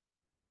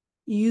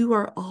 You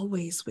are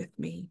always with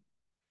me,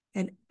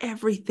 and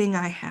everything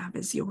I have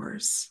is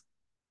yours.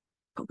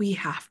 But we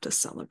have to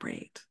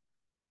celebrate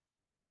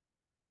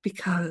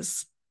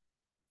because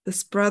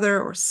this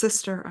brother or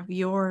sister of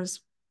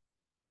yours,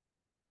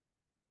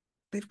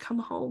 they've come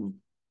home.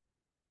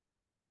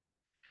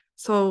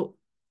 So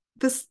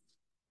this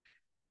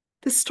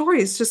story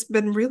has just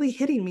been really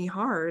hitting me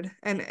hard.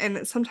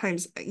 And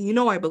sometimes,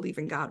 I believe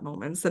in God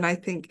moments. And I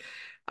think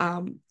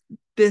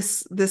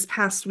this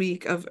past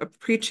week of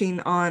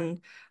preaching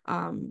on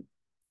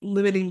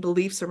limiting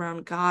beliefs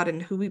around God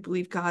and who we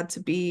believe God to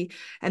be,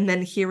 and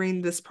then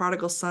hearing this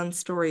prodigal son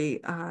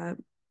story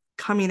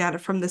coming at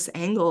it from this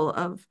angle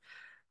of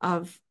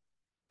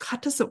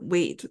God doesn't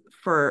wait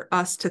for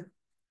us to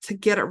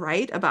get it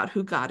right about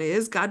who God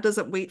is. God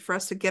doesn't wait for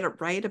us to get it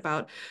right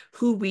about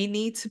who we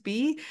need to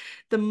be.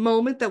 The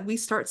moment that we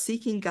start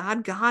seeking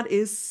God, God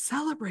is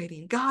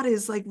celebrating. God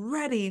is like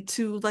ready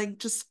to like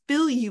just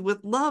fill you with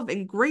love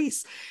and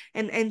grace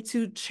and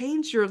to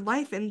change your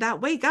life in that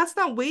way. God's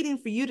not waiting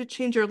for you to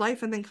change your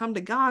life and then come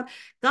to God.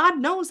 God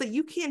knows that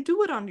you can't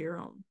do it on your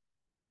own.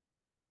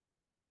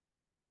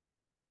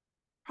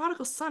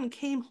 Prodigal son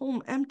came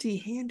home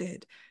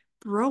empty-handed,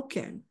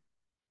 broken,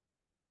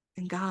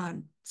 and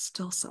God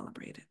still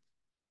celebrated.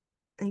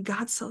 And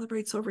God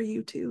celebrates over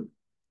you too.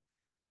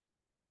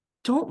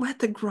 Don't let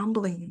the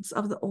grumblings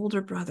of the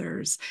older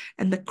brothers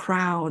and the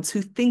crowds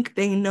who think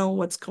they know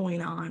what's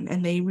going on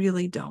and they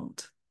really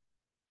don't,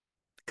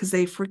 because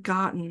they've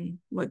forgotten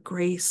what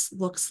grace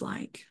looks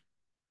like.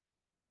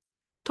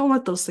 Don't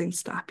let those things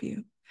stop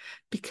you,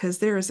 because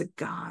there is a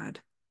God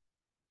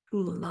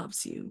who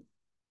loves you,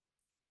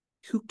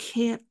 who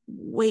can't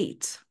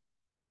wait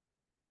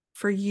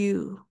for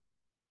you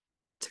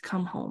to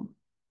come home,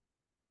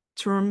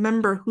 to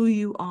remember who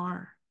you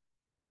are,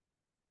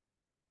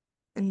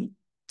 and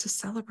to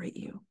celebrate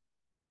you.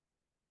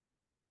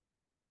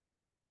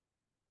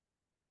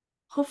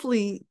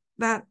 Hopefully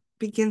that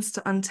begins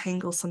to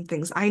untangle some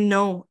things. I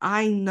know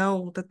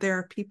that there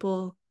are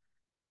people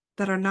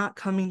that are not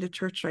coming to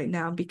church right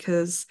now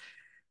because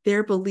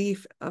their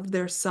belief of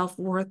their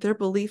self-worth, their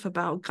belief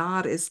about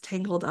God is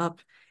tangled up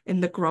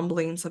in the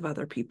grumblings of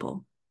other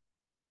people.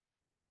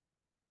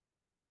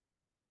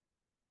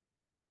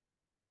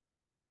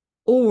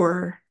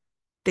 Or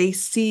they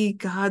see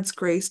God's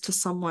grace to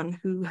someone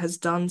who has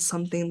done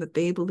something that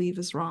they believe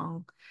is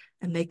wrong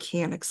and they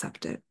can't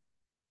accept it.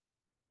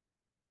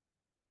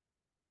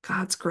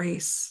 God's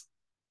grace,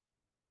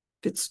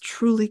 if it's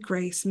truly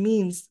grace,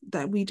 means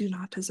that we do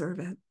not deserve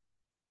it.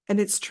 And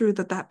it's true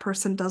that that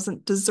person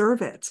doesn't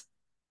deserve it.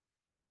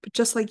 But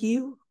just like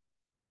you,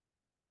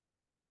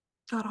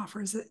 God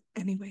offers it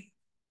anyway.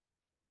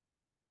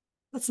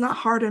 Let's not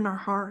harden our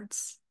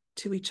hearts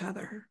to each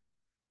other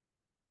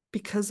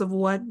because of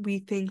what we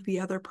think the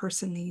other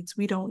person needs.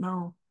 We don't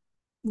know.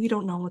 We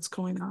don't know what's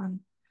going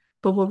on.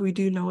 But what we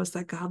do know is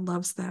that God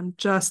loves them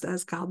just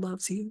as God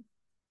loves you.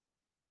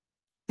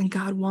 And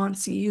God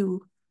wants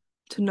you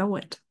to know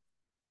it,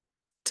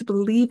 to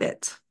believe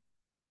it.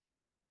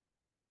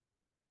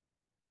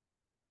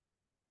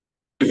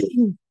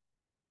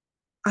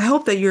 I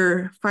hope that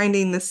you're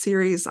finding this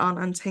series on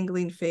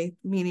untangling faith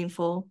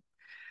meaningful.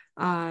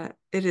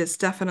 It has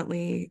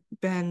definitely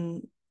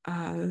been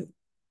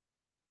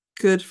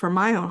good for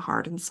my own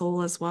heart and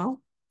soul as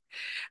well.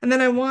 And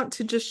then I want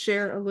to just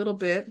share a little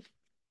bit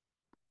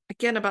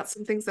again about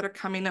some things that are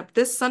coming up.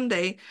 This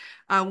Sunday,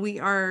 we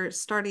are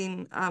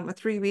starting a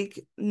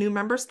 3-week new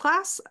members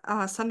class,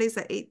 Sundays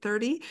at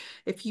 8:30.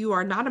 If you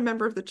are not a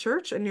member of the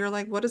church and you're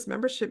like, what does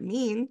membership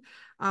mean?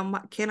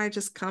 Can I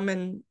just come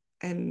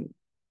and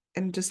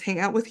just hang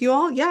out with you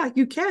all? Yeah,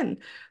 you can.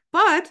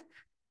 But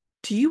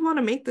do you want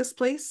to make this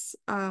place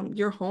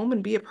your home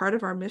and be a part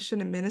of our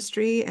mission and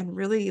ministry and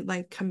really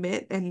like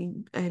commit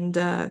and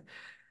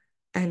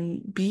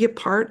be a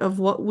part of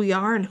what we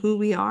are and who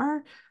we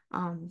are?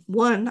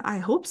 One, I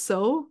hope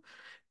so.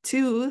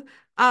 Two,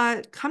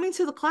 coming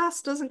to the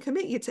class doesn't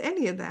commit you to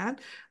any of that.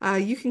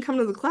 You can come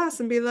to the class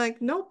and be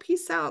like, no,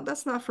 peace out.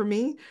 That's not for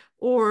me.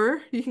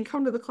 Or you can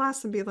come to the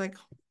class and be like,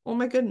 oh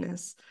my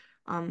goodness.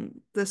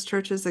 This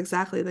church is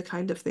exactly the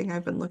kind of thing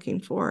I've been looking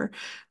for.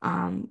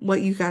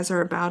 What you guys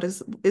are about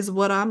is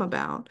what I'm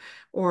about.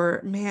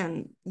 Or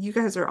man, you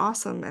guys are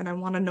awesome, and I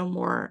want to know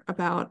more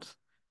about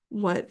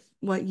what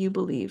you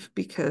believe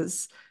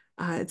because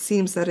it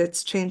seems that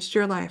it's changed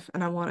your life,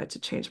 and I want it to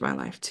change my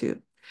life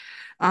too.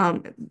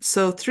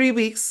 So 3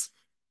 weeks,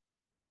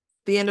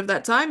 the end of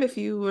that time, if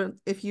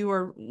you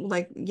are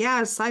like,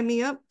 yeah, sign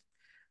me up,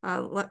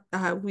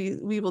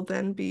 we will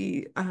then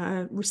be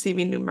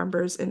receiving new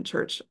members in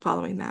church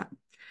following that.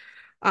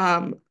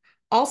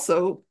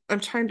 Also, I'm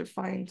trying to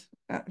find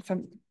if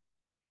I'm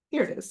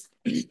here it is.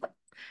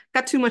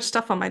 Got too much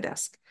stuff on my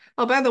desk.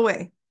 Oh, by the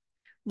way,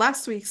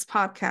 last week's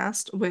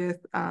podcast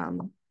with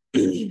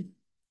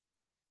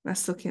I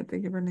still can't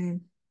think of her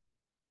name.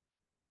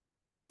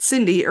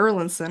 Cindy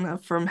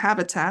Erlinson from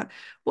Habitat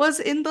was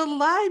in the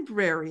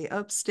library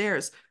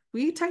upstairs.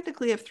 We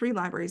technically have 3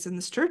 libraries in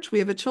this church. We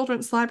have a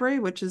children's library,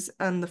 which is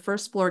on the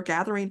first floor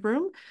gathering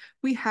room.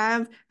 We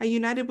have a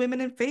United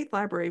Women in Faith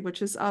library,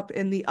 which is up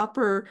in the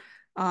upper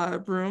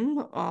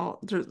room.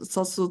 It's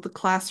also the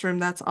classroom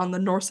that's on the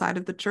north side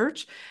of the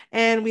church.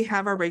 And we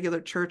have our regular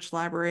church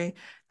library.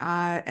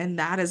 And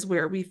that is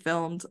where we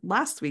filmed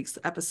last week's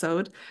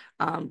episode.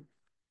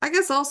 I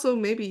guess also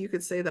maybe you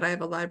could say that I have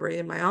a library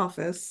in my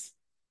office.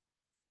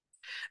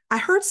 I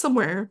heard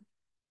somewhere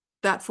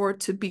that for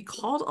it to be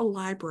called a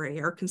library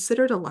or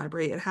considered a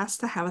library, it has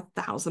to have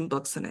 1,000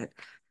 books in it.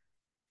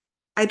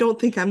 I don't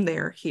think I'm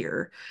there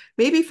here.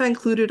 Maybe if I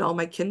included all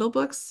my Kindle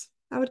books,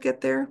 I would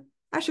get there.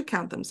 I should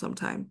count them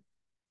sometime.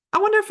 I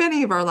wonder if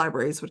any of our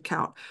libraries would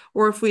count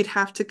or if we'd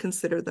have to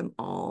consider them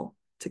all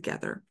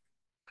together.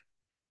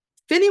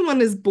 If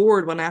anyone is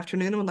bored one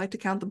afternoon and would like to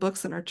count the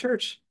books in our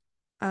church,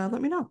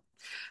 let me know.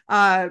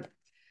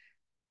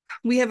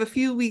 We have a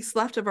few weeks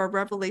left of our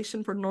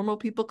Revelation for Normal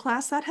People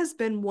class. That has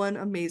been one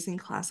amazing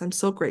class. I'm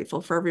so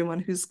grateful for everyone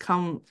who's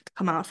come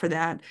out for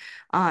that.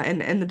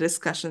 And the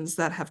discussions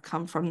that have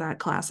come from that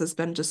class has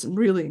been just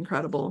really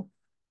incredible.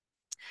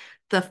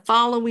 The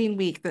following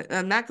week,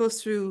 and that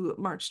goes through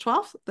March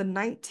 12th, the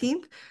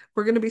 19th,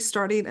 we're going to be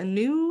starting a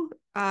new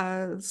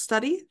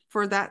study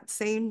for that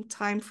same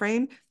time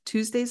frame,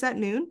 Tuesdays at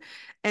noon.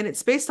 And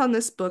it's based on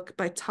this book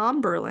by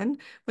Tom Berlin.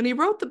 When he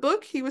wrote the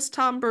book, he was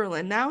Tom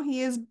Berlin. Now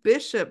he is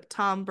Bishop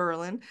Tom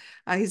Berlin.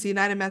 He's a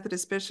United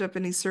Methodist bishop,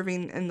 and he's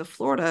serving in the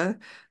Florida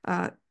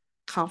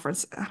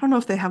conference. I don't know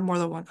if they have more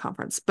than one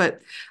conference,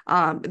 but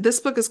this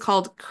book is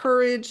called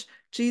Courage,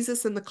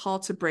 Jesus and the Call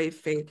to Brave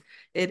Faith.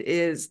 It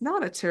is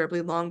not a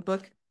terribly long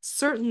book,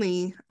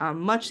 certainly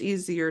much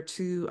easier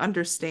to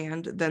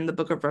understand than the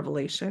book of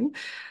Revelation.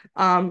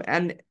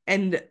 And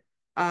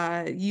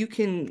you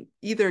can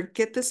either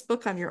get this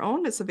book on your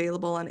own, it's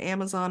available on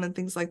Amazon and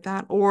things like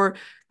that, or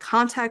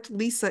contact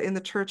Lisa in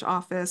the church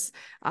office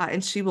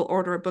and she will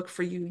order a book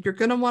for you. You're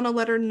going to want to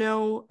let her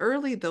know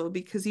early though,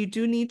 because you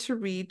do need to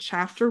read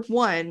chapter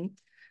 1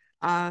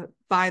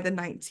 by the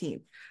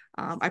 19th.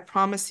 I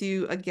promise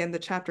you, again, the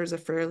chapters are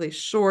fairly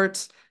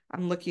short.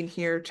 I'm looking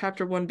here.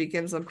 Chapter 1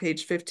 begins on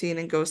page 15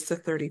 and goes to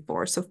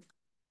 34. So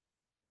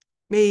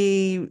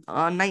maybe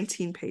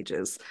 19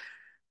 pages.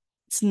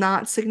 It's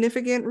not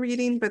significant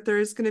reading, but there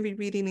is going to be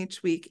reading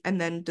each week and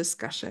then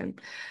discussion.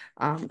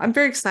 I'm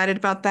very excited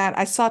about that.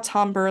 I saw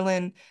Tom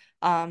Berlin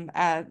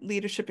at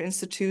Leadership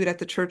Institute at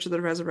the Church of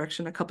the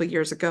Resurrection a couple of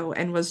years ago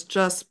and was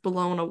just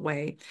blown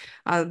away.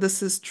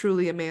 This is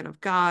truly a man of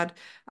God,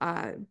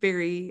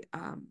 very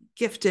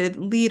gifted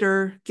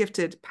leader,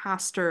 gifted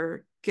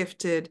pastor,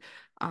 gifted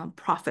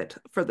prophet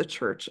for the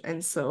church.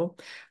 And so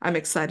I'm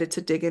excited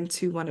to dig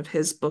into one of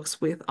his books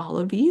with all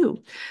of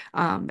you.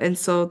 And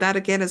so that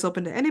again is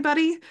open to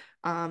anybody.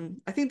 I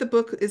think the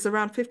book is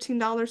around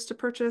 $15 to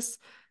purchase.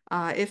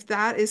 If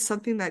that is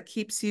something that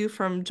keeps you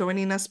from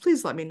joining us,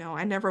 please let me know.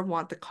 I never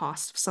want the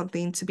cost of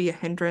something to be a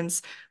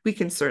hindrance. We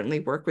can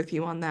certainly work with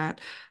you on that.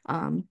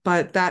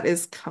 But that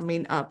is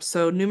coming up.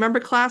 So new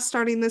member class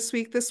starting this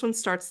week. This one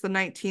starts the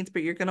 19th,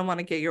 but you're going to want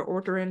to get your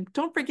order in.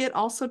 Don't forget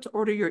also to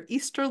order your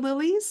Easter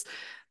lilies.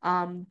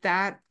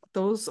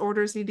 Those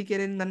orders need to get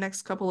in the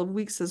next couple of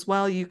weeks as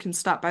well. You can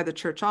stop by the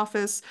church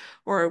office,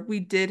 or we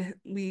been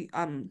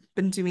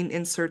doing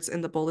inserts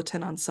in the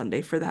bulletin on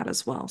Sunday for that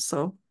as well.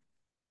 So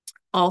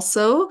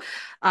Also,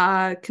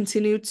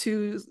 continue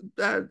to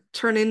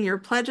turn in your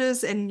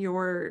pledges and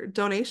your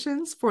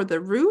donations for the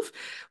roof.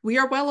 We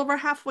are well over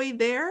halfway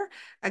there.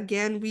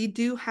 Again, we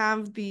do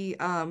have the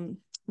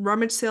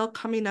rummage sale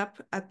coming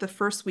up at the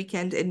first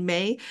weekend in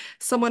May.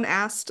 Someone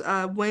asked,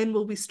 when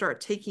will we start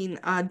taking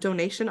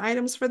donation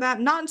items for that?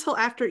 Not until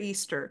after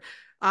Easter.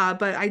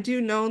 But I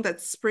do know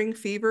that spring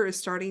fever is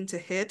starting to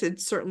hit.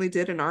 It certainly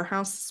did in our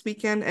house this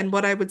weekend. And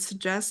what I would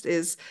suggest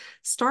is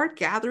start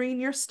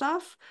gathering your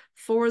stuff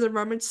for the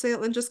rummage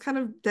sale and just kind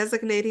of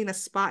designating a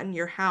spot in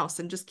your house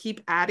and just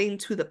keep adding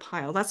to the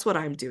pile. That's what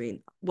I'm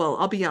doing. Well,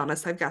 I'll be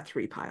honest, I've got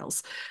 3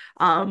 piles.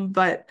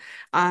 But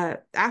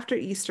after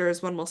Easter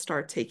is when we'll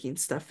start taking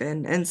stuff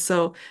in. And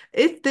so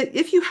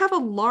if you have a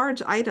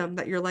large item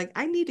that you're like,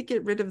 I need to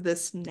get rid of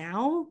this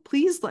now,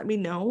 please let me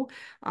know.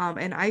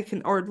 And I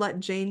can, or let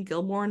Jane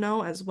Gilmore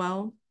know as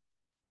well.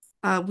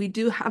 We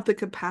do have the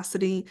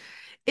capacity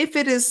if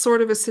it is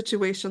sort of a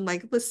situation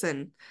like,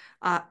 listen,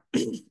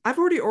 I've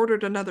already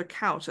ordered another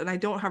couch and I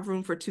don't have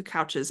room for 2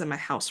 couches in my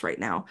house right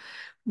now.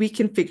 We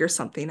can figure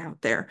something out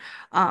there.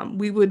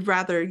 We would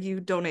rather you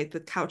donate the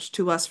couch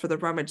to us for the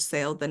rummage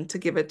sale than to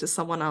give it to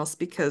someone else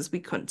because we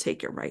couldn't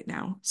take it right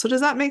now. So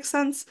does that make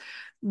sense?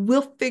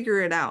 We'll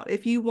figure it out.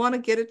 If you want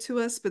to get it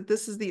to us, but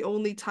this is the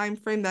only time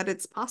frame that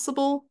it's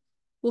possible,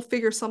 we'll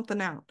figure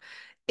something out.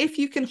 If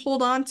you can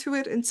hold on to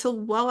it until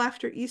well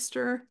after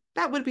Easter,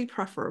 that would be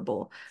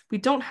preferable. We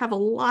don't have a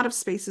lot of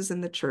spaces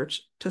in the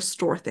church to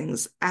store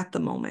things at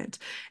the moment,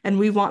 and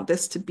we want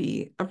this to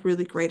be a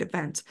really great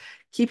event.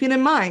 Keeping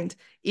in mind,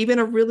 even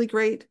a really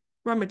great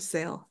rummage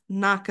sale,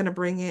 not going to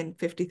bring in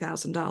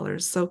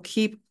 $50,000. So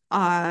keep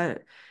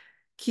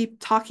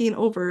talking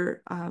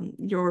over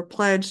your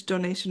pledge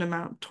donation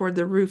amount toward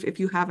the roof if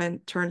you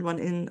haven't turned one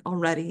in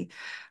already.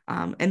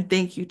 And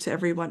thank you to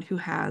everyone who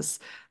has.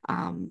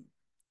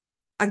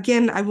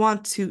 Again, I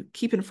want to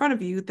keep in front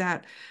of you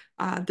that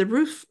the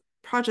roof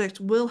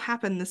project will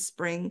happen this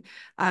spring.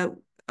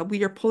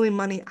 We are pulling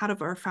money out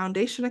of our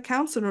foundation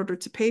accounts in order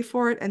to pay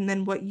for it. And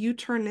then what you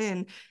turn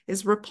in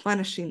is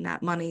replenishing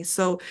that money.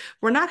 So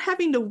we're not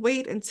having to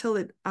wait until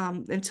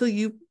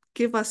you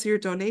give us your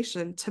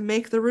donation to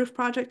make the roof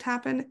project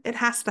happen. It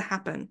has to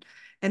happen.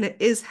 And it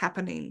is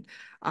happening.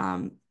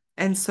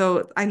 And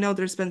so I know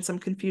there's been some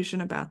confusion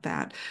about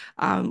that.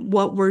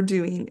 What we're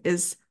doing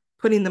is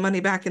putting the money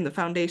back in the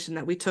foundation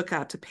that we took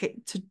out to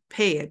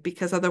pay it,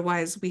 because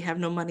otherwise we have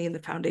no money in the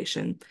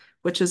foundation,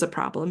 which is a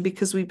problem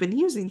because we've been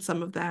using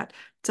some of that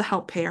to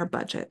help pay our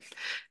budget.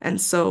 And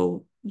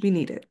so we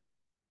need it.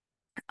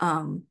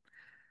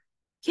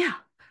 Yeah.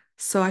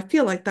 So I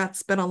feel like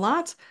that's been a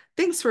lot.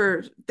 Thanks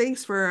for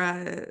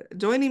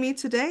joining me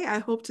today. I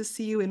hope to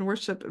see you in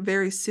worship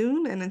very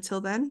soon. And until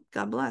then,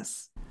 God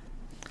bless.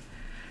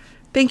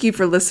 Thank you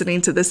for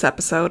listening to this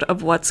episode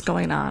of What's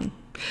Going On.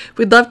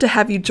 We'd love to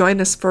have you join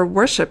us for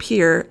worship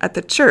here at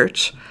the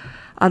church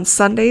on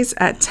Sundays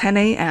at 10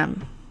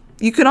 a.m.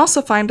 You can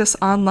also find us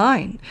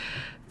online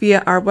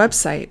via our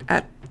website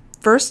at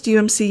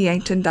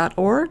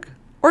firstumcyankton.org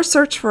or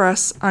search for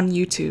us on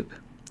YouTube.